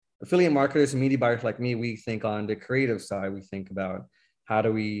affiliate marketers and media buyers like me, we think on the creative side. We think about how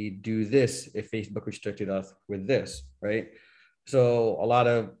do we do this if Facebook restricted us with this, right? So a lot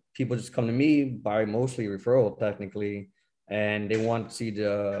of people just come to me by mostly referral technically, and they want to see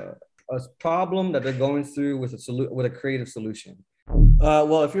the a problem that they're going through with with a creative solution.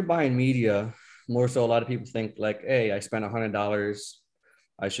 Well, if you're buying media, more so, a lot of people think like, hey, I spent $100,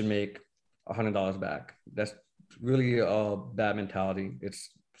 I should make $100 back. That's really a bad mentality.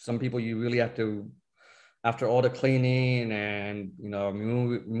 It's some people you really have to, after all the cleaning and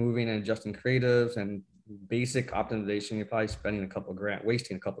moving and adjusting creatives and basic optimization, you're probably spending a couple grand,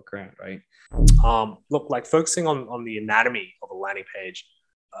 wasting a couple grand, right? Look, like focusing on the anatomy of a landing page,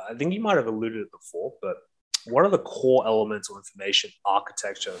 I think you might have alluded it before, but what are the core elements or information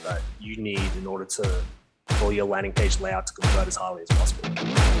architecture that you need in order for your landing page layout to convert as highly as possible?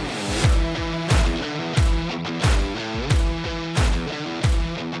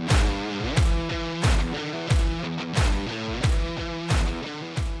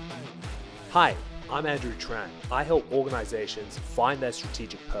 Hi, I'm Andrew Tran. I help organizations find their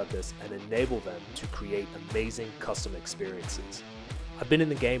strategic purpose and enable them to create amazing customer experiences. I've been in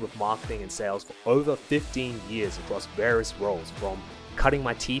the game of marketing and sales for over 15 years across various roles, from cutting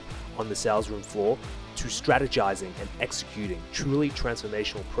my teeth on the sales room floor to strategizing and executing truly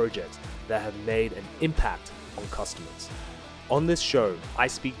transformational projects that have made an impact on customers. On this show, I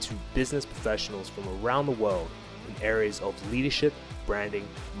speak to business professionals from around the world in areas of leadership, branding,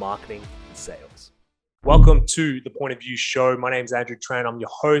 marketing, and sales. Welcome to the Point of View Show. My name is Andrew Tran. I'm your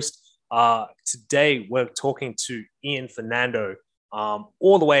host. Today, we're talking to Ian Fernando,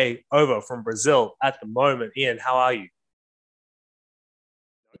 all the way over from Brazil at the moment. Ian, how are you?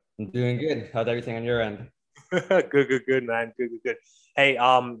 I'm doing good. How's everything on your end? Good, man. Good. Hey,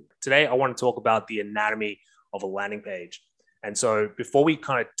 today I want to talk about the anatomy of a landing page. And so before we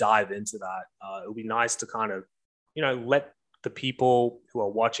kind of dive into that, it would be nice to kind of, let the people who are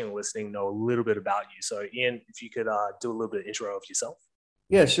watching and listening know a little bit about you. So Ian, if you could do a little bit of intro of yourself.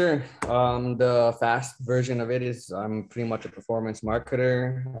 Yeah, sure. The fast version of it is I'm pretty much a performance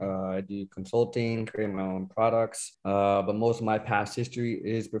marketer. I do consulting, create my own products. But most of my past history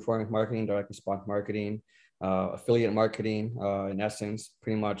is performance marketing, direct response marketing, affiliate marketing. In essence,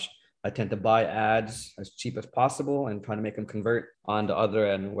 pretty much I tend to buy ads as cheap as possible and try to make them convert on the other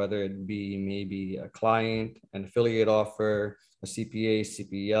end, whether it be maybe a client, an affiliate offer, a CPA,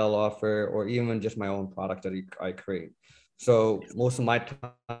 CPL offer, or even just my own product that I create. So most of my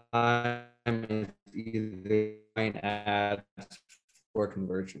time is either buying ads or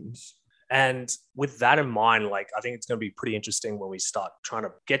conversions. And with that in mind, like, I think it's going to be pretty interesting when we start trying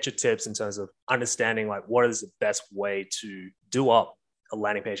to get your tips in terms of understanding, like, what is the best way to do up a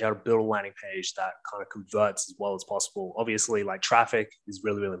landing page, how to build a landing page that kind of converts as well as possible. Obviously, like, traffic is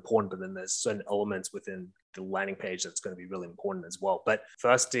really, really important, but then there's certain elements within the landing page that's going to be really important as well. But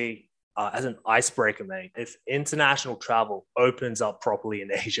firstly, as an icebreaker, mate, if international travel opens up properly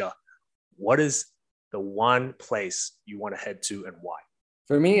in Asia, what is the one place you want to head to and why?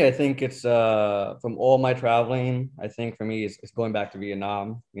 For me, I think it's from all my traveling, I think for me, it's going back to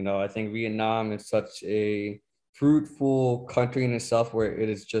Vietnam. I think Vietnam is such a fruitful country in itself where it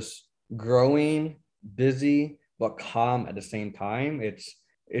is just growing, busy, but calm at the same time. It's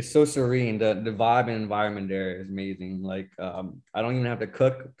so serene. The vibe and environment there is amazing. Like I don't even have to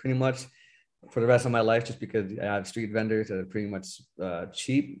cook pretty much for the rest of my life just because I have street vendors that are pretty much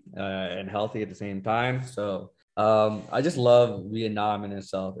cheap and healthy at the same time. So I just love Vietnam in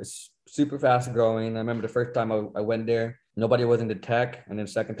itself. It's super fast growing. I remember the first time I went there, nobody was into tech. And then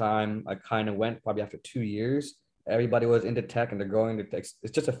second time I kind of went probably after 2 years, everybody was into tech and they're growing the tech.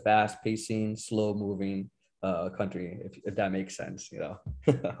 It's just a fast pacing, slow moving country, if that makes sense,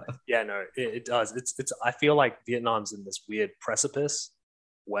 Yeah, no, it does. It's I feel like Vietnam's in this weird precipice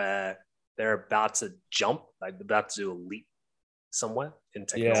where they're about to jump, like they're about to do a leap somewhere in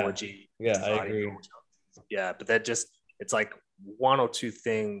technology. Yeah, I agree. Yeah, but it's like one or two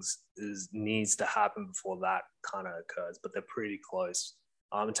things needs to happen before that kind of occurs, but they're pretty close.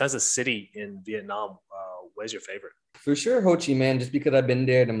 In terms of city in Vietnam, where's your favorite? For sure, Ho Chi Minh, just because I've been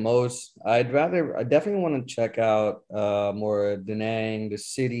there the most. I definitely want to check out more Da Nang, the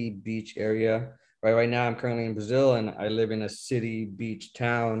city beach area. Right now, I'm currently in Brazil and I live in a city beach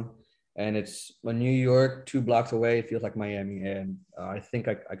town, and it's New York, 2 blocks away. It feels like Miami, and I think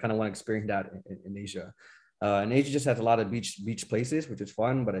I kind of want to experience that in Asia. And Asia just has a lot of beach places, which is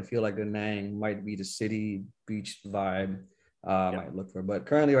fun, but I feel like Da Nang might be the city beach vibe I might look for. But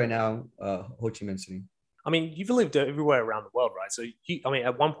currently, right now, Ho Chi Minh City. I mean, you've lived everywhere around the world, right? So,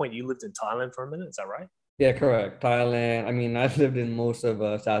 at one point you lived in Thailand for a minute. Is that right? Yeah, correct. Thailand. I mean, I've lived in most of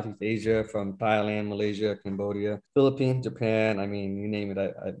Southeast Asia, from Thailand, Malaysia, Cambodia, Philippines, Japan. I mean, you name it,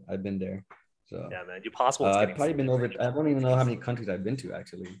 I've been there. So Yeah, man, your passport's I've getting probably full been over. already. I don't even know how many countries I've been to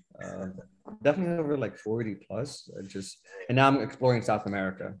actually. Definitely over like 40 plus. And now I'm exploring South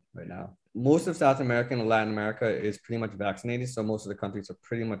America right now. Most of South America and Latin America is pretty much vaccinated, so most of the countries are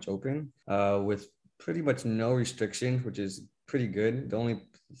pretty much open, with pretty much no restrictions, which is pretty good. The only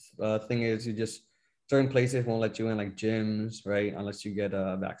thing is you just certain places won't let you in, like gyms, right? Unless you get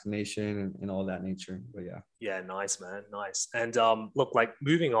a vaccination and all that nature. But yeah. Yeah, nice, man, nice. And look, like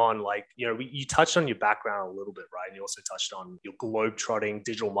moving on, like you touched on your background a little bit, right? And you also touched on your globe-trotting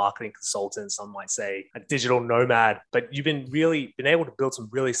digital marketing consultant. Some might say a digital nomad, but you've been able to build some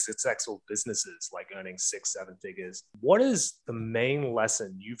really successful businesses, like earning 6, 7 figures. What is the main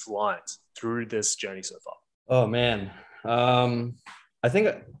lesson you've learned through this journey so far? Oh man. I think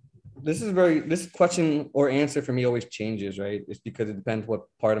this question or answer for me always changes, right? It's because it depends what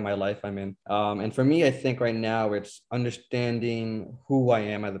part of my life I'm in. And for me, I think right now it's understanding who I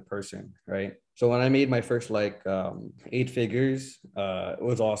am as a person, right? So when I made my first like 8 figures, it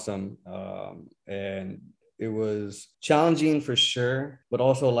was awesome. And it was challenging for sure, but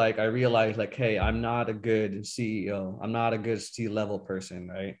also like I realized like, hey, I'm not a good CEO. I'm not a good C-level person,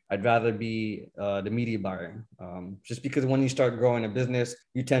 right? I'd rather be the media buyer. Just because when you start growing a business,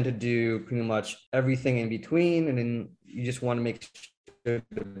 you tend to do pretty much everything in between, and then you just want to make sure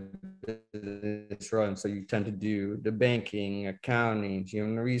it's run. So you tend to do the banking, accounting,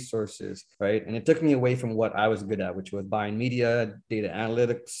 human resources, right? And it took me away from what I was good at, which was buying media, data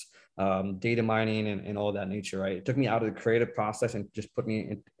analytics, data mining, and all that nature, right? It took me out of the creative process and just put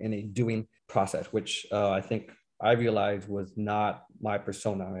me in a doing process, which I think I realized was not my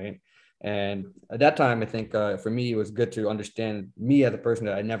persona, right? And at that time, I think for me, it was good to understand me as a person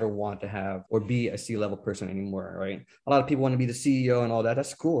that I never want to have or be a C-level person anymore, right? A lot of people want to be the CEO and all that.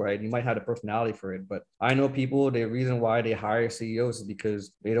 That's cool, right? You might have the personality for it, but I know people, the reason why they hire CEOs is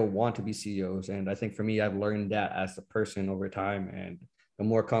because they don't want to be CEOs. And I think for me, I've learned that as a person over time. And the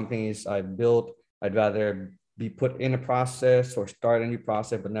more companies I've built, I'd rather be put in a process or start a new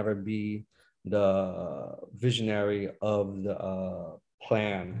process, but never be the visionary of the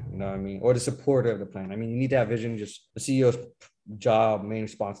plan, you know what I mean? Or the supporter of the plan. I mean, you need to have vision. Just the CEO's job, main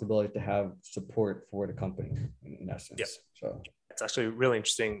responsibility to have support for the company in Yeah. essence. So It's actually really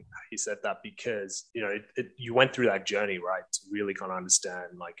interesting how you said that because you went through that journey, right, to really kind of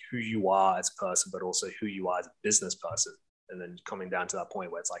understand like who you are as a person, but also who you are as a business person, and then coming down to that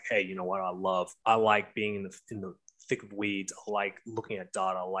point where it's like, hey, you know what, I like being in the thick of weeds. I like looking at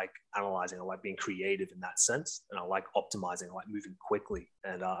data. I like analyzing. I like being creative in that sense, and I like optimizing. I like moving quickly.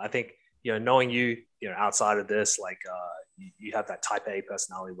 And I think knowing outside of this, like you have that type A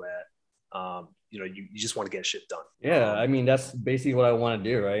personality where you just want to get shit done. yeah, I mean, that's basically what I want to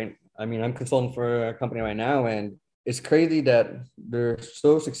do, right? I mean, I'm consulting for a company right now, and it's crazy that they're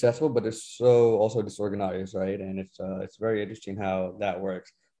so successful, but they're so also disorganized, right? And it's very interesting how that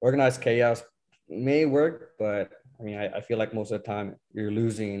works. Organized chaos may work, but I mean, I feel like most of the time you're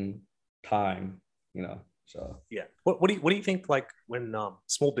losing time, you know. So Yeah. What do you think, like when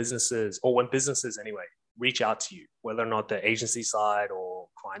small businesses, or when businesses anyway, reach out to you, whether or not the agency side or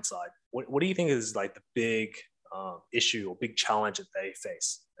client side, what do you think is like the big issue or big challenge that they face,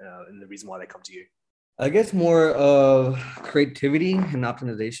 and the reason why they come to you? I guess more of creativity and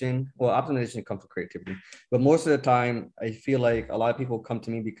optimization. Well, optimization comes from creativity, but most of the time, I feel like a lot of people come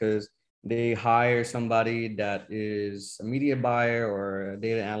to me because they hire somebody that is a media buyer or a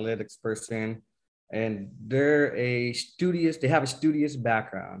data analytics person, and they have a studious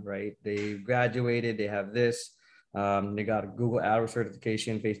background, right? They graduated, they have this, they got a Google AdWords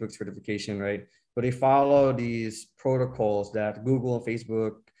certification, Facebook certification, right? But they follow these protocols that Google and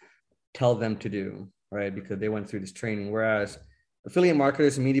Facebook tell them to do, right? Because they went through this training. Whereas affiliate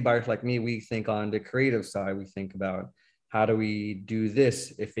marketers and media buyers like me, we think on the creative side, we think about how do we do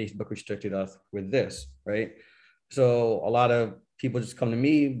this if Facebook restricted us with this, right? So a lot of people just come to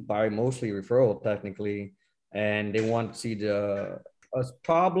me by mostly referral technically, and they want to see a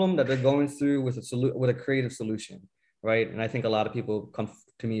problem that they're going through with with a creative solution, right? And I think a lot of people come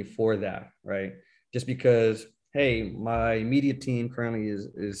to me for that, right? Just because, hey, my media team currently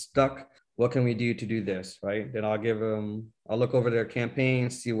is stuck. What can we do to do this, right? Then I'll give them, I'll look over their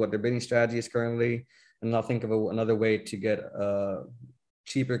campaigns, see what their bidding strategy is currently, and I'll think of another way to get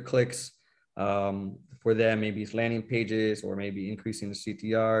cheaper clicks for them. Maybe it's landing pages, or maybe increasing the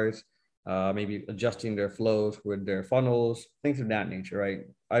CTRs, maybe adjusting their flows with their funnels, things of that nature, right?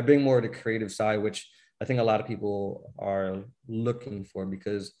 I bring more of the creative side, which I think a lot of people are looking for,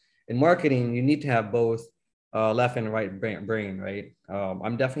 because in marketing, you need to have both left and right brain, right?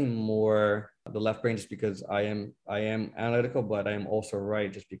 I'm definitely more the left brain just because I am analytical, but I am also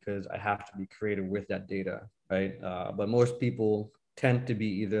right just because I have to be creative with that data, right? But most people tend to be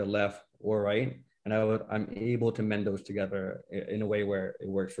either left or right, and I'm able to mend those together in a way where it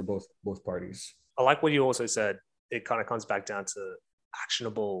works for both parties. I like what you also said. It kind of comes back down to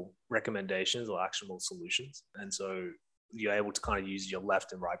actionable recommendations or actionable solutions. And so you're able to kind of use your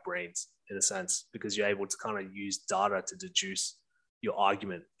left and right brains in a sense, because you're able to kind of use data to deduce your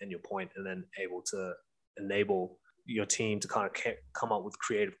argument and your point, and then able to enable your team to kind of come up with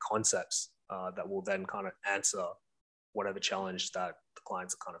creative concepts that will then kind of answer whatever challenge that the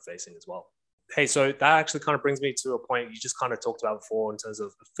clients are kind of facing as well. Hey, so that actually kind of brings me to a point you just kind of talked about before in terms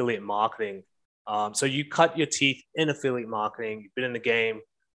of affiliate marketing. So you cut your teeth in affiliate marketing. You've been in the game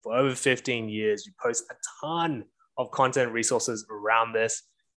for over 15 years. You post a ton of content resources around this.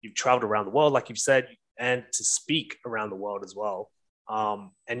 You've traveled around the world, like you've said, and to speak around the world as well.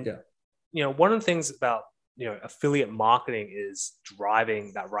 And Yeah. One of the things about affiliate marketing is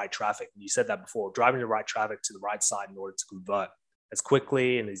driving that right traffic. You said that before, driving the right traffic to the right site in order to convert as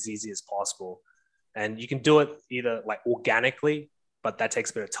quickly and as easy as possible. And you can do it either like organically, but that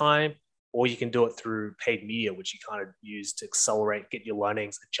takes a bit of time, or you can do it through paid media, which you kind of use to accelerate, get your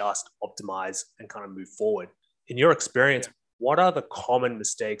learnings, adjust, optimize, and kind of move forward. In your experience, what are the common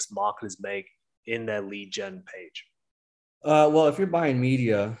mistakes marketers make in their lead gen page? Well, if you're buying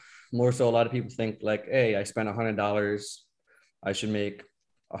media, more so, a lot of people think like, hey, I spent $100, I should make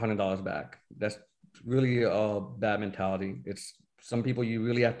 $100 back. That's really a bad mentality. It's some people you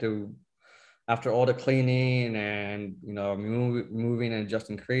really have to, after all the cleaning and moving and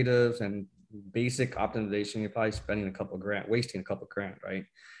adjusting creatives and basic optimization, you're probably spending a couple of grand, wasting a couple of grand, right?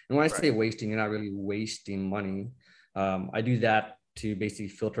 And when I say wasting, you're not really wasting money. I do that to basically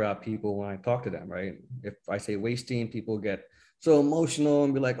filter out people when I talk to them, right? If I say wasting, people get so emotional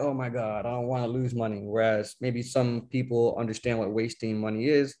and be like, oh my God, I don't want to lose money. Whereas maybe some people understand what wasting money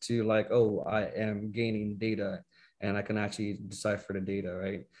is to like, oh, I am gaining data and I can actually decipher the data,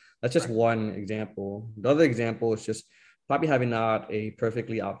 right? That's just one example. The other example is just probably having not a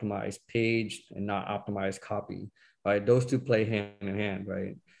perfectly optimized page and not optimized copy, right? Those two play hand in hand,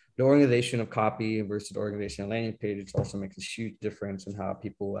 right? The organization of copy versus the organization of landing pages also makes a huge difference in how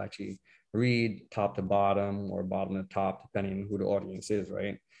people actually read top to bottom or bottom to top, depending on who the audience is,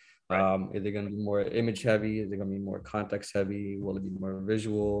 right? Is it going to be more image heavy? Is it going to be more context heavy? Will it be more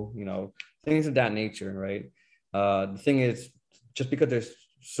visual? Things of that nature, right? The thing is, just because there's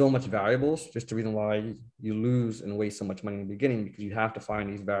so much variables, just the reason why you lose and waste so much money in the beginning, because you have to find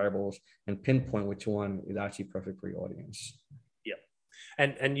these variables and pinpoint which one is actually perfect for your audience. Yeah.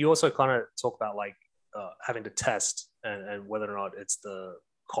 And you also kind of talk about like having to test and whether or not it's the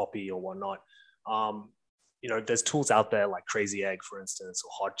copy or whatnot. There's tools out there like Crazy Egg, for instance,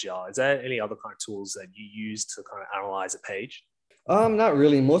 or Hotjar. Is there any other kind of tools that you use to kind of analyze a page? Not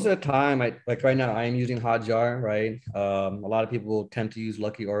really. Most of the time, like right now, I am using Hotjar, right? A lot of people tend to use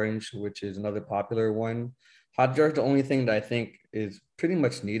Lucky Orange, which is another popular one. Hotjar is the only thing that I think is pretty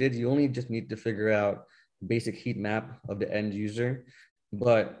much needed. You only just need to figure out basic heat map of the end user.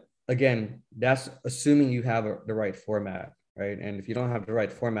 But again, that's assuming you have the right format, right? And if you don't have the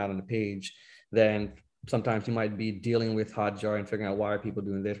right format on the page, then sometimes you might be dealing with Hotjar and figuring out why are people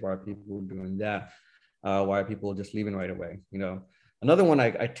doing this, why are people doing that, why are people just leaving right away? Another one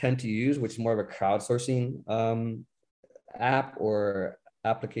I tend to use, which is more of a crowdsourcing app or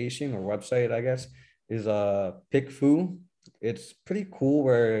application or website, I guess, is PickFu. It's pretty cool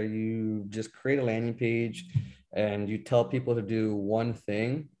where you just create a landing page and you tell people to do one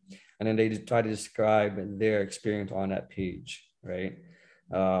thing, and then they just try to describe their experience on that page, right?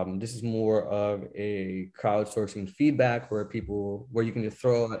 This is more of a crowdsourcing feedback where you can just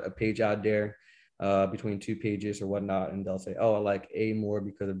throw a page out there between two pages or whatnot, and they'll say, oh, I like A more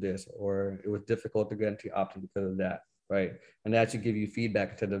because of this, or it was difficult to get into Optum because of that, right? And that should give you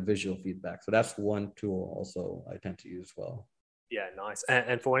feedback instead of visual feedback. So that's one tool also I tend to use as well. Yeah, nice.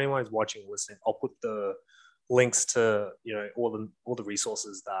 And for anyone who's watching, listening, I'll put the links to all the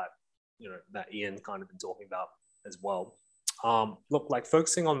resources that that Ian kind of been talking about as well. Look, like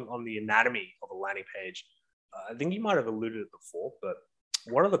focusing on the anatomy of a landing page, I think you might have alluded it before, but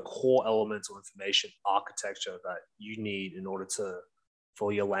what are the core elements or information architecture that you need in order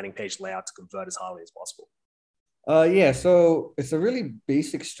for your landing page layout to convert as highly as possible? Yeah, so it's a really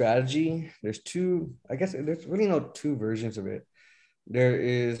basic strategy. There's there's really no two versions of it. There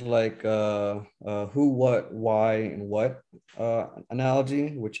is like who, what, why, and what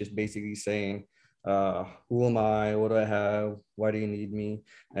analogy, which is basically saying Who am I? What do I have? Why do you need me?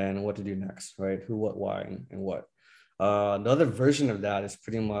 And what to do next, right? Who, what, why, and what. Another version of that is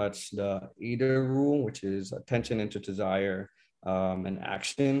pretty much the AIDA rule, which is attention, interest, desire, and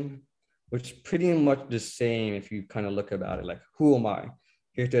action, which is pretty much the same if you kind of look about it. Like, who am I?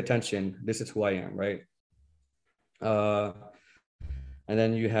 Here's the attention. This is who I am, right? Uh, and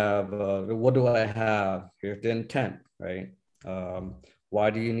then you have, what do I have? Here's the intent, right? Why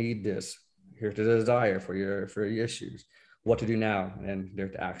do you need this? Here's the desire for your issues. What to do now? And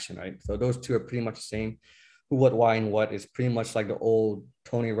there's the action, right? So those two are pretty much the same. Who, what, why, and what is pretty much like the old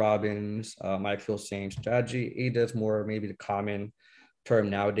Tony Robbins, Mike Phil same strategy. AIDA is more maybe the common term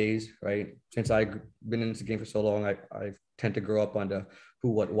nowadays, right? Since I've been in this game for so long, I tend to grow up on the who,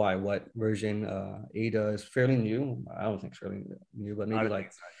 what, why, what version. AIDA is fairly new. I don't think it's fairly new, but maybe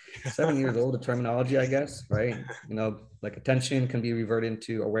like 7 years old, the terminology, I guess, right? You know, like attention can be reverted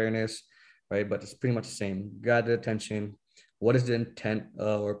into awareness, right? But it's pretty much the same. Got the attention. What is the intent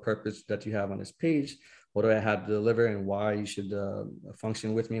or purpose that you have on this page? What do I have to deliver and why you should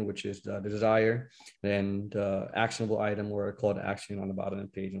function with me, which is the desire, and actionable item or call to action on the bottom of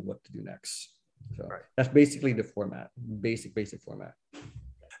the page and what to do next. So that's basically the format, basic format.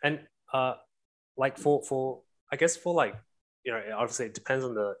 And like for I guess for like, you know, obviously it depends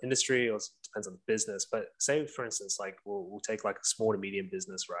on the industry or it depends on the business, but say for instance, like we'll take like a small to medium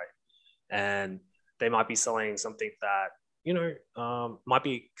business, right? And they might be selling something that, you know, might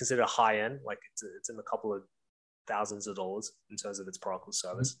be considered high end, like it's in a couple of thousands of dollars in terms of its product or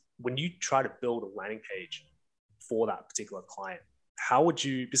service. Mm-hmm. When you try to build a landing page for that particular client, how would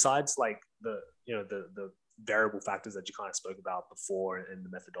you, besides like the, you know, the variable factors that you kind of spoke about before and the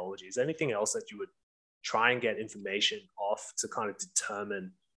methodology, is there anything else that you would try and get information off to kind of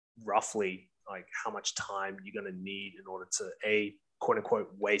determine roughly like how much time you're going to need in order to a quote unquote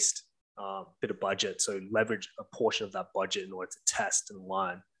waste bit of budget, so leverage a portion of that budget in order to test and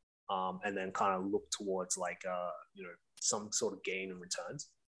learn, and then kind of look towards like you know, some sort of gain in returns?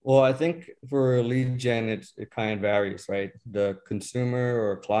 Well, I think for lead gen, it kind of varies, right? The consumer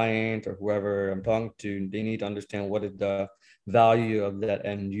or client or whoever I'm talking to, they need to understand what is the value of that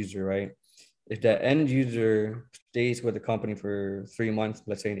end user, right? If that end user stays with the company for 3 months,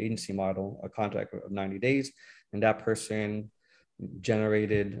 let's say an agency model, a contract of 90 days, and that person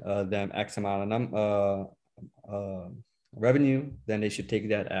generated them X amount of revenue, then they should take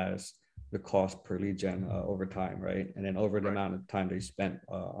that as the cost per lead gen over time, right? And then over the amount of time they spent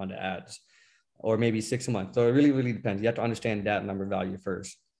on the ads, or maybe 6 months. So it really, really depends. You have to understand that number value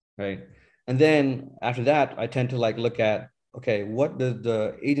first, right? And then after that, I tend to like look at, okay, what does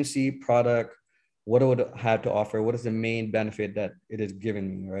the agency product, what would it have to offer? What is the main benefit that it is giving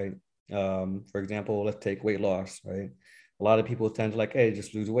me, right? For example, let's take weight loss, right? A lot of people tend to like, hey,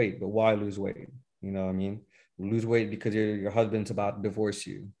 just lose weight, but why lose weight? You know what I mean? Lose weight because your husband's about to divorce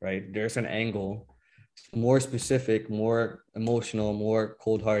you, right? There's an angle, more specific, more emotional, more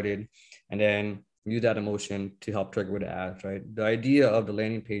cold-hearted, and then use that emotion to help trigger with the ads, right? The idea of the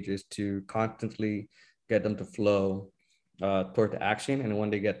landing page is to constantly get them to flow toward the action, and when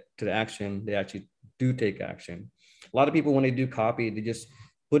they get to the action, they actually do take action. A lot of people, when they do copy, they just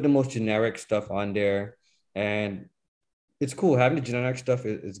put the most generic stuff on there, and it's cool. Having the generic stuff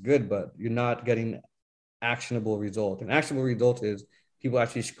is good, but you're not getting actionable result. An actionable result is people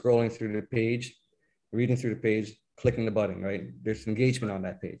actually scrolling through the page, reading through the page, clicking the button, right? There's engagement on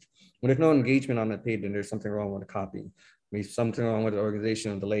that page. When there's no engagement on that page, then there's something wrong with the copy. There's something wrong with the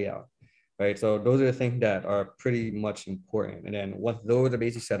organization and the layout, right? So those are the things that are pretty much important. And then once those are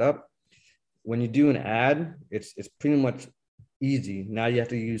basically set up, when you do an ad, it's pretty much easy. Now you have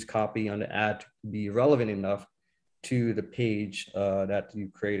to use copy on the ad to be relevant enough to the page that you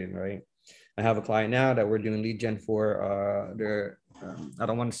created, right? I have a client now that we're doing lead gen for. I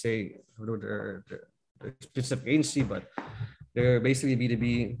don't want to say their specific agency, but they're basically a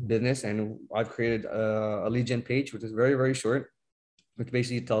B2B business, and I've created a lead gen page, which is very, very short, which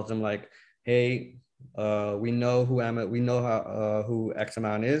basically tells them like, hey, we know we know how who X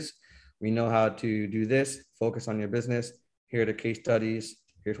amount is, we know how to do this. Focus on your business. Here are the case studies.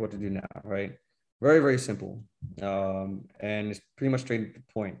 Here's what to do now, right? Very, very simple. And it's pretty much straight to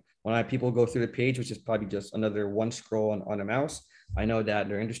the point. When people go through the page, which is probably just another one scroll on a mouse, I know that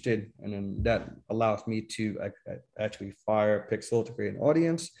they're interested. And then that allows me to actually fire Pixel to create an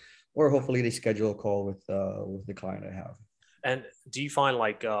audience, or hopefully they schedule a call with the client I have. And do you find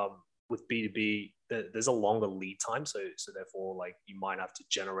like with B2B, there's a longer lead time? So therefore, like you might have to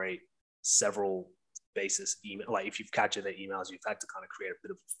generate several basis email, like if you've captured their emails, you've had to kind of create a bit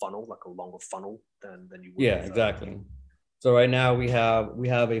of a funnel, like a longer funnel than you would. Yeah, exactly. So right now we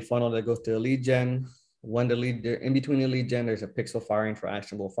have a funnel that goes to a lead gen. When the lead in between the lead gen, there's a pixel firing for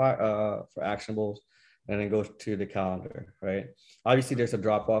for actionables, and then goes to the calendar, right? Obviously, there's a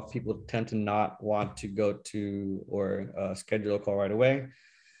drop off. People tend to not want to go to or schedule a call right away.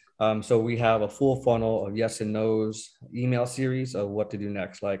 So we have a full funnel of yes and no's email series of what to do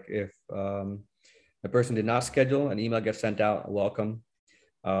next. Like if the person did not schedule, an email gets sent out, welcome.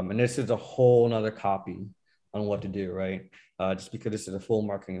 And this is a whole nother copy on what to do, right? Just because this is a full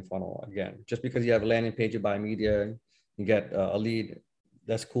marketing funnel. Again, just because you have a landing page, you buy media, you get a lead,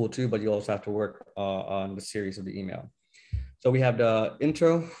 that's cool too, but you also have to work on the series of the email. So we have the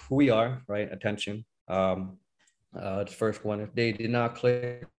intro, who we are, right? Attention. The first one, if they did not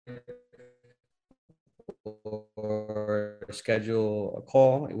click or schedule a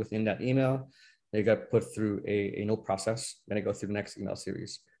call within that email, they got put through a no process. Then it goes through the next email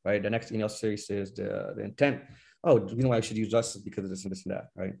series, right? The next email series is the intent. Oh, do you know why I should use us? Because of this and this and that,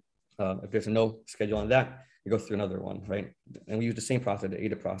 right? If there's a no schedule on that, you go through another one, right? And we use the same process, the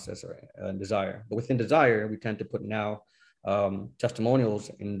AIDA process or Desire. But within Desire, we tend to put now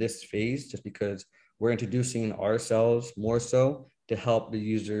testimonials in this phase just because we're introducing ourselves more so to help the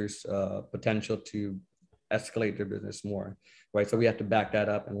users' potential to escalate their business more, right? So we have to back that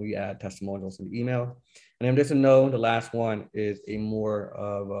up and we add testimonials in the email. And then there's a no, the last one is a more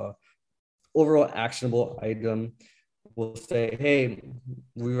of a overall actionable item. We'll say, hey,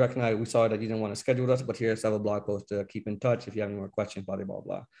 we recognize, we saw that you didn't want to schedule with us, but here's several blog posts to keep in touch if you have any more questions, blah, blah,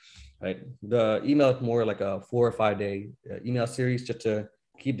 blah, right? The email is more like a 4 or 5 day email series just to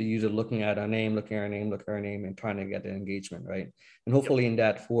keep the user looking at our name, looking at our name, looking at our name, and trying to get the engagement, right? And hopefully in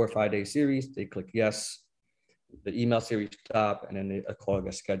that 4 or 5 day series, they click yes, the email series stop, and then a call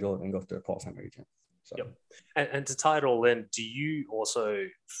gets scheduled and goes to a call center agent. So. Yep. And to tie it all in, do you also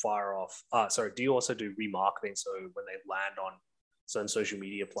do you also do remarketing? So when they land on certain social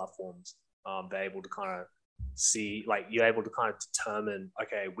media platforms, they're able to kind of see, like you're able to kind of determine,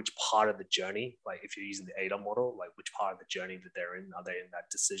 okay, which part of the journey, like if you're using the AIDA model, like which part of the journey that they're in, are they in that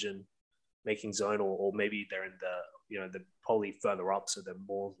decision making zone, or maybe they're in the probably further up, so they're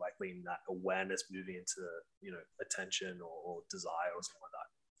more likely in that awareness moving into attention or desire or something like that.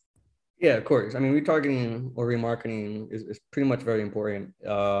 Yeah, of course. I mean, retargeting or remarketing is pretty much very important.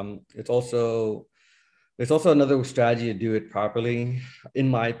 It's also another strategy to do it properly, in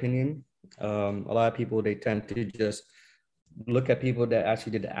my opinion. A lot of people, they tend to just look at people that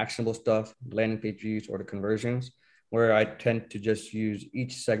actually did the actionable stuff, landing page views or the conversions, where I tend to just use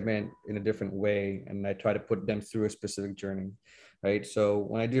each segment in a different way. And I try to put them through a specific journey, right? So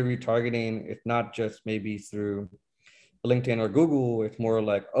when I do retargeting, it's not just maybe through LinkedIn or Google. It's more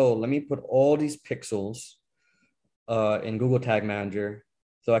like, oh, let me put all these pixels in Google Tag Manager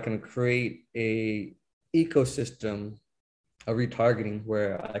so I can create a ecosystem of retargeting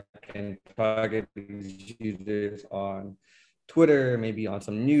where I can target these users on Twitter, maybe on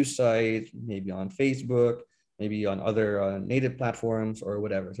some news sites, maybe on Facebook, maybe on other native platforms or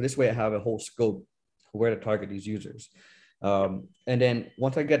whatever. So this way I have a whole scope where to target these users. And then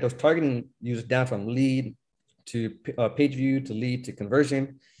once I get those targeting users down from lead to page view to lead to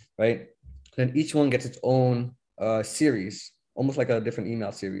conversion, right? Then each one gets its own series, almost like a different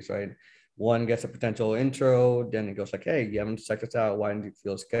email series, right? One gets a potential intro, then it goes like, hey, you haven't checked us out. Why didn't you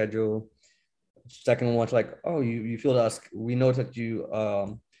fill schedule? Second one's like, oh, you filled us. We noticed that you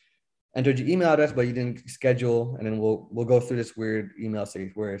entered your email address, but you didn't schedule. And then we'll go through this weird email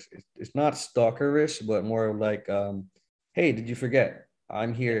series where it's not stalkerish, but more like, hey, did you forget?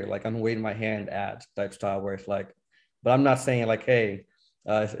 I'm here, like I'm waving my hand ads type style where it's like, but I'm not saying like, hey,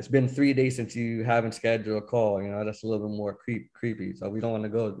 it's been 3 days since you haven't scheduled a call. That's a little bit more creepy. So we don't want to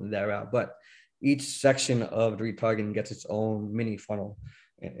go that route. But each section of the retargeting gets its own mini funnel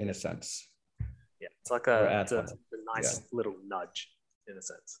in a sense. Yeah, it's like a nice little nudge in a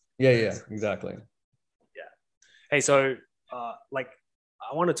sense. Yeah, exactly. Yeah. Hey, so like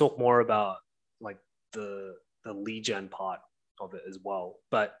I want to talk more about like the lead gen part of it as well.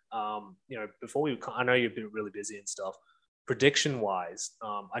 But before I know you've been really busy and stuff. Prediction wise,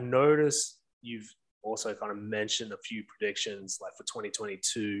 I noticed you've also kind of mentioned a few predictions like for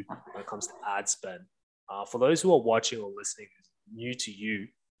 2022 when it comes to ad spend. For those who are watching or listening new to you,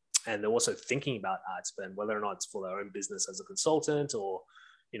 and they're also thinking about ad spend, whether or not it's for their own business as a consultant or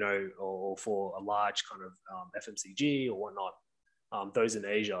or for a large kind of FMCG or whatnot, those in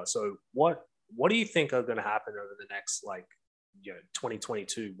Asia. So what do you think are going to happen over the next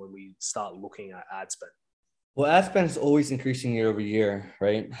 2022 when we start looking at ad spend? Well, ad spend is always increasing year over year,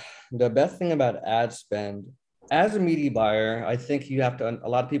 right? The best thing about ad spend As a media buyer, I think you have to, a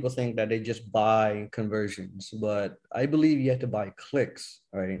lot of people think that they just buy conversions, but I believe you have to buy clicks,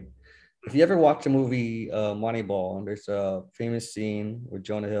 right? If you ever watch the movie Moneyball, there's a famous scene with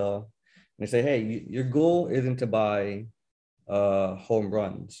Jonah Hill, and they say, hey, your goal isn't to buy home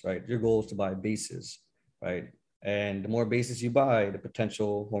runs, right? Your goal is to buy bases, right? And the more bases you buy, the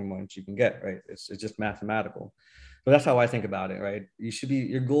potential home runs you can get, right? It's just mathematical. So that's how I think about it, right?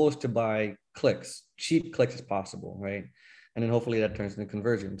 Your goal is to buy clicks, cheap clicks as possible, right? And then hopefully that turns into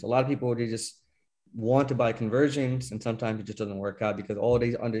conversions. A lot of people, they just want to buy conversions, and sometimes it just doesn't work out because all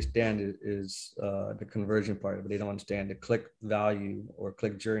they understand is the conversion part, but they don't understand the click value or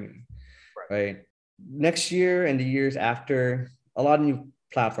click journey, right? Next year and the years after, a lot of new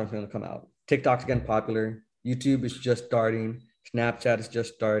platforms are going to come out. TikTok's getting popular. YouTube is just starting. Snapchat is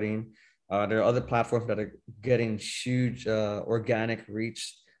just starting. There are other platforms that are getting huge organic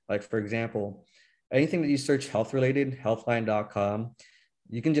reach. Like, for example, anything that you search health related, healthline.com,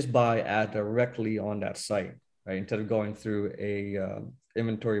 you can just buy ad directly on that site, right? Instead of going through a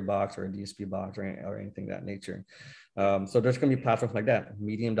inventory box or a DSP box or anything of that nature. So there's going to be platforms like that,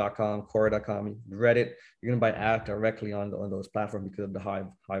 medium.com, Quora.com, Reddit. You're going to buy ads directly on those platforms because of the high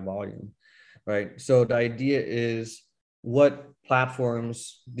volume, right? So the idea is, what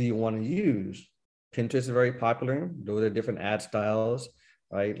platforms do you want to use? Pinterest is very popular. Those are different ad styles,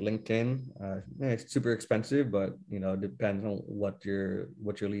 right? LinkedIn, it's super expensive, but it depends on what your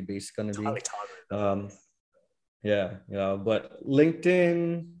lead base is going to be. Yeah, but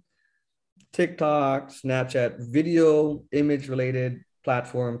LinkedIn, TikTok, Snapchat, video, image related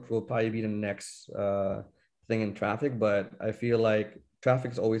platform will probably be the next thing in traffic. But I feel like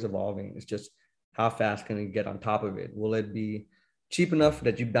traffic is always evolving. It's just how fast can you get on top of it? Will it be cheap enough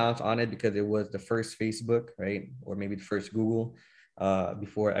that you bounce on it because it was the first Facebook, right? Or maybe the first Google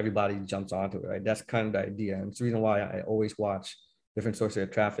before everybody jumps onto it, right? That's kind of the idea. And it's the reason why I always watch different sources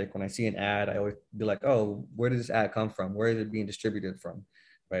of traffic. When I see an ad, I always be like, oh, where does this ad come from? Where is it being distributed from?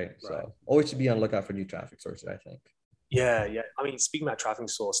 Right. So always to be on the lookout for new traffic sources, I think. Yeah. I mean, speaking about traffic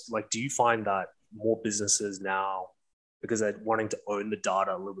source, like, do you find that more businesses now, because they're wanting to own the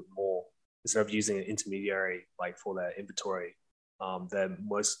data a little bit more, instead of using an intermediary like for their inventory, they're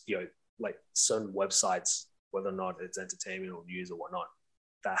most, like certain websites, whether or not it's entertainment or news or whatnot,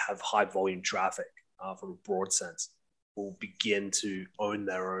 that have high volume traffic from a broad sense, will begin to own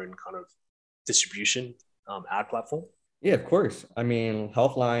their own kind of distribution ad platform? Yeah, of course. I mean,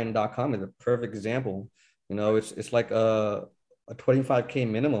 healthline.com is a perfect example. It's like a 25K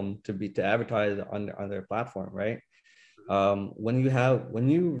minimum to advertise on their platform, right? When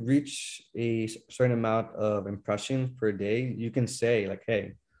you reach a certain amount of impressions per day, you can say like,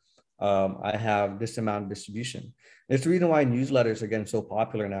 hey, I have this amount of distribution. It's the reason why newsletters are getting so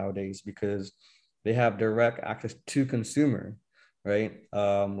popular nowadays, because they have direct access to consumer, right?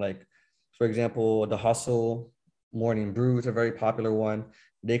 Like, for example, the Hustle Morning Brew is a very popular one.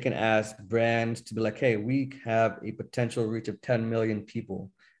 They can ask brands to be like, hey, we have a potential reach of 10 million people,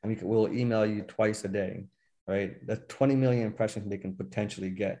 and we'll email you twice a day, right? That's 20 million impressions they can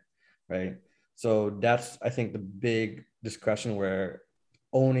potentially get, right? So that's, I think, the big discussion where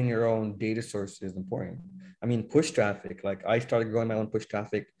owning your own data source is important. I mean, push traffic, like I started growing my own push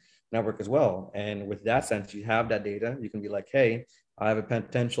traffic network as well. And with that sense, you have that data. You can be like, hey, I have a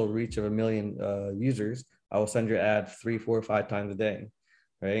potential reach of 1 million users. I will send your ad 3, 4, 5 times a day,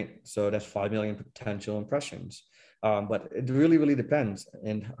 right? So that's 5 million potential impressions. But it really, really depends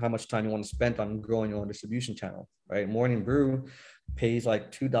and how much time you want to spend on growing your own distribution channel, right? Morning Brew pays like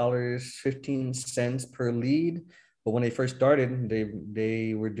 $2.15 per lead. But when they first started,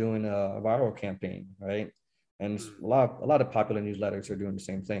 they were doing a viral campaign, right? And a lot of popular newsletters are doing the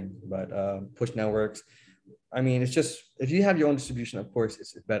same thing. But push networks, I mean, it's just, if you have your own distribution, of course,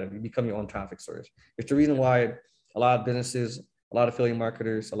 it's better. You become your own traffic source. It's the reason why a lot of businesses, a lot of affiliate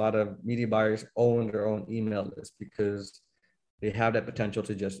marketers, a lot of media buyers own their own email list, because they have that potential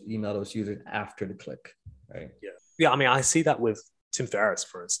to just email those users after the click, right? Yeah. I mean, I see that with Tim Ferriss,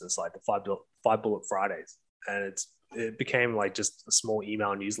 for instance, like the five bullet Fridays, and it became like just a small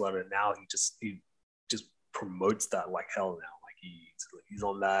email newsletter. Now he just promotes that like hell now. Like he's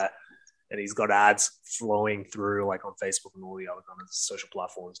on that, and he's got ads flowing through like on Facebook and all the other kind of social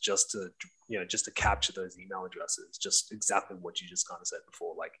platforms just to capture those email addresses. Just exactly what you just kind of said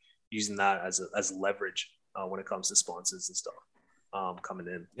before, like using that as leverage when it comes to sponsors and stuff coming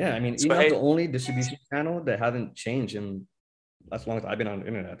in. Yeah, I mean, email's the only distribution channel that hasn't changed in as long as I've been on the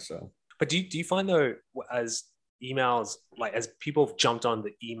internet. So, but do you find though, as emails, like as people have jumped on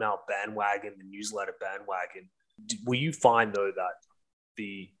the email bandwagon, the newsletter bandwagon, will you find though that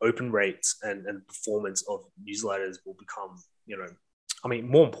the open rates and performance of newsletters will become, I mean,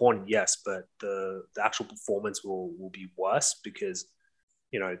 more important, yes, but the actual performance will be worse because,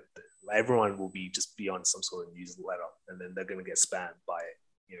 everyone will just be on some sort of newsletter, and then they're going to get spammed by,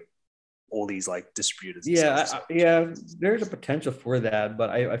 all these like distributors. Yeah, there's a potential for that, but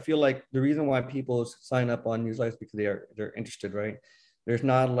I feel like the reason why people sign up on newsletters because they're interested, right? There's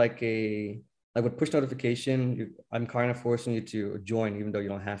not like like with push notification, I'm kind of forcing you to join even though you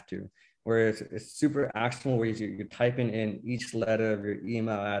don't have to. Whereas it's super actionable where you're typing in each letter of your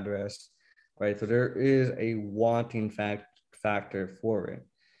email address, right? So there is a wanting factor for it.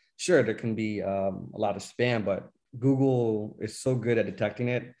 Sure, there can be a lot of spam, but Google is so good at detecting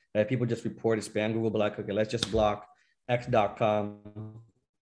it that people just report it spam. Google will be like, okay, let's just block x.com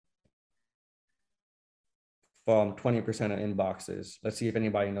from 20% of inboxes. Let's see if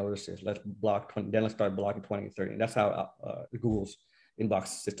anybody notices. Let's block 20, then let's start blocking 20, 30. And that's how Google's inbox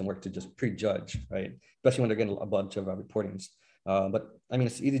system works to just prejudge, right? Especially when they're getting a bunch of reportings. But I mean,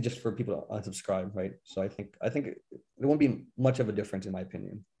 it's easy just for people to unsubscribe, right? So I think there won't be much of a difference in my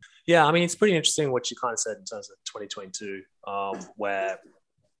opinion. Yeah, I mean, it's pretty interesting what you kind of said in terms of 2022, where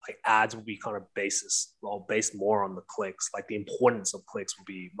like ads will be kind of based more on the clicks. Like the importance of clicks will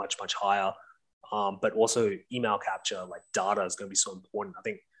be much, much higher. But also email capture, like data is going to be so important. I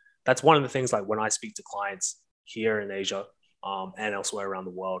think that's one of the things, like when I speak to clients here in Asia and elsewhere around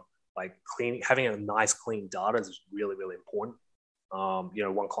the world, like having a nice clean data is really, really important.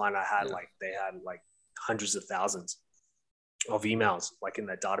 One client I had, like they had like hundreds of thousands of emails like in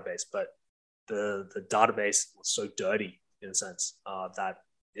that database, but the database was so dirty in a sense that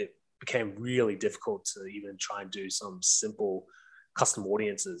it became really difficult to even try and do some simple custom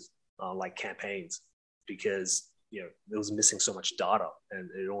audiences like campaigns because it was missing so much data and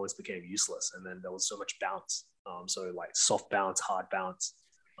it almost became useless. And then there was so much bounce, so like soft bounce, hard bounce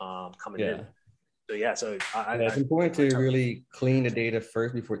coming in. So it's important to really clean the data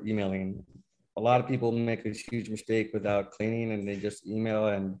first before emailing. A lot of people make a huge mistake without cleaning, and they just email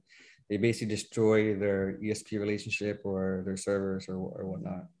and they basically destroy their ESP relationship or their servers or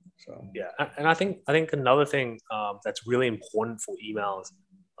whatnot. So yeah, and I think another thing that's really important for emails,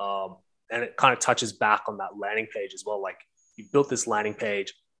 and it kind of touches back on that landing page as well. Like you built this landing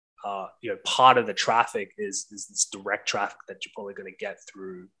page, part of the traffic is this direct traffic that you're probably going to get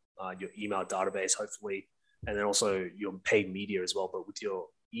through your email database, hopefully, and then also your paid media as well. But with your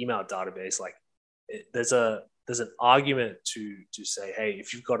email database, like there's an argument to say, hey,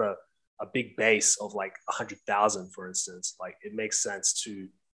 if you've got a big base of like 100,000, for instance, like it makes sense to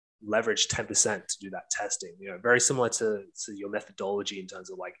leverage 10% to do that testing. Very similar to your methodology in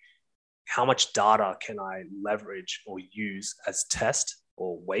terms of like how much data can I leverage or use as test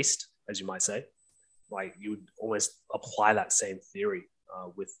or waste, as you might say. Like you would almost apply that same theory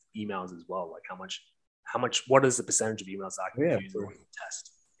with emails as well. Like how much, what is the percentage of emails that I can use or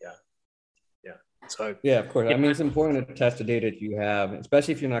test? Yeah. So yeah, of course. I mean, it's important to test the data that you have,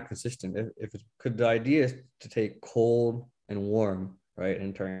 especially if you're not consistent. If it could, the idea is to take cold and warm, right,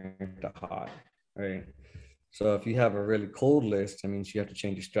 and turn it to hot, right? So if you have a really cold list, that means you have to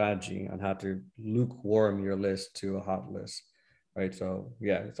change your strategy on how to lukewarm your list to a hot list, right? So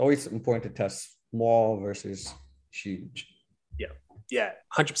yeah, it's always important to test small versus huge. Yeah,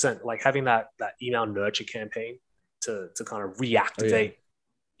 100%. Like having that email nurture campaign to kind of reactivate,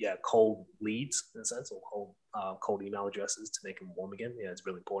 cold leads in a sense, or cold email addresses to make them warm again. Yeah, it's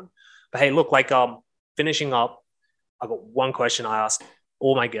really important. But hey, look, like finishing up, I got one question I asked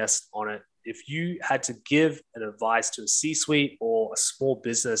all my guests on it. If you had to give an advice to a C-suite or a small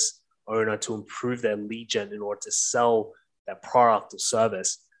business owner to improve their lead gen in order to sell their product or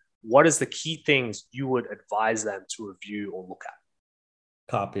service, what is the key things you would advise them to review or look at?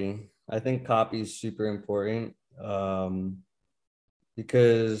 Copy. I think copy is super important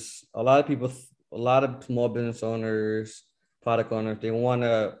because a lot of small business owners, product owners, they want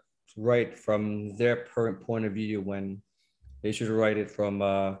to write from their current point of view when they should write it from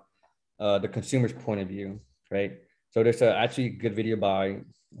the consumer's point of view, right? So there's actually a good video by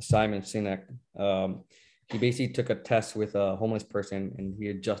Simon Sinek. He basically took a test with a homeless person and he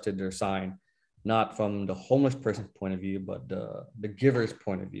adjusted their sign, not from the homeless person's point of view, but the giver's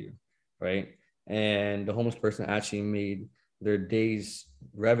point of view, right? And the homeless person actually made their day's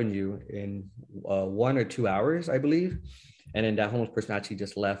revenue in 1 or 2 hours, I believe. And then that homeless person actually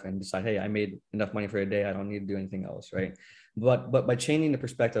just left and decided, hey, I made enough money for a day. I don't need to do anything else, right? But by changing the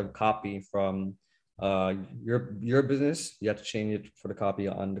perspective of copy from your business, you have to change it for the copy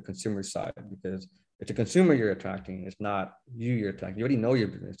on the consumer side, because it's a consumer you're attracting. It's not you're attracting. You already know your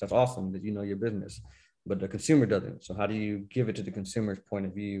business. That's awesome that you know your business. but the consumer doesn't. So how do you give it to the consumer's point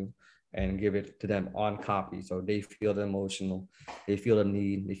of view and give it to them on copy so they feel the emotional, they feel the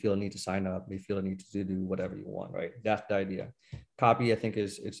need to sign up, they feel the need to do whatever you want, right? That's the idea. Copy, I think,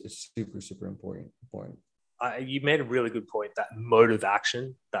 is it's super important. You made a really good point, that mode of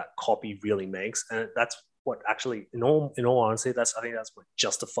action that copy really makes, and that's what actually, in all honesty, I think that's what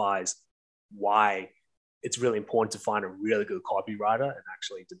justifies why it's really important to find a really good copywriter and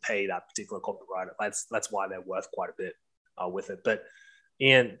actually to pay that particular copywriter. That's why they're worth quite a bit with it. But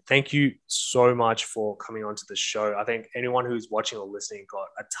Ian, thank you so much for coming onto the show. I think anyone who's watching or listening got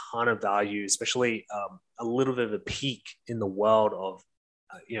a ton of value, especially a little bit of a peek in the world of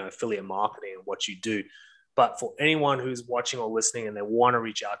affiliate marketing and what you do. But for anyone who's watching or listening and they want to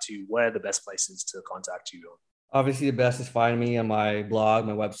reach out to you, where are the best places to contact you? Obviously, the best is find me on my blog,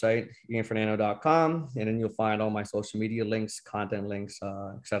 my website, ianfernando.com, and then you'll find all my social media links, content links,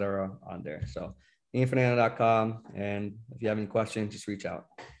 etc. on there. So ianfernando.com, and if you have any questions, just reach out.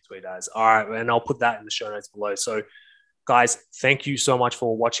 Sweet guys. All right, and I'll put that in the show notes below. So guys, thank you so much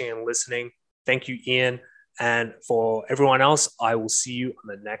for watching and listening. Thank you, Ian. And for everyone else, I will see you on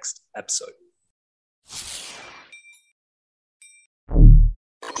the next episode.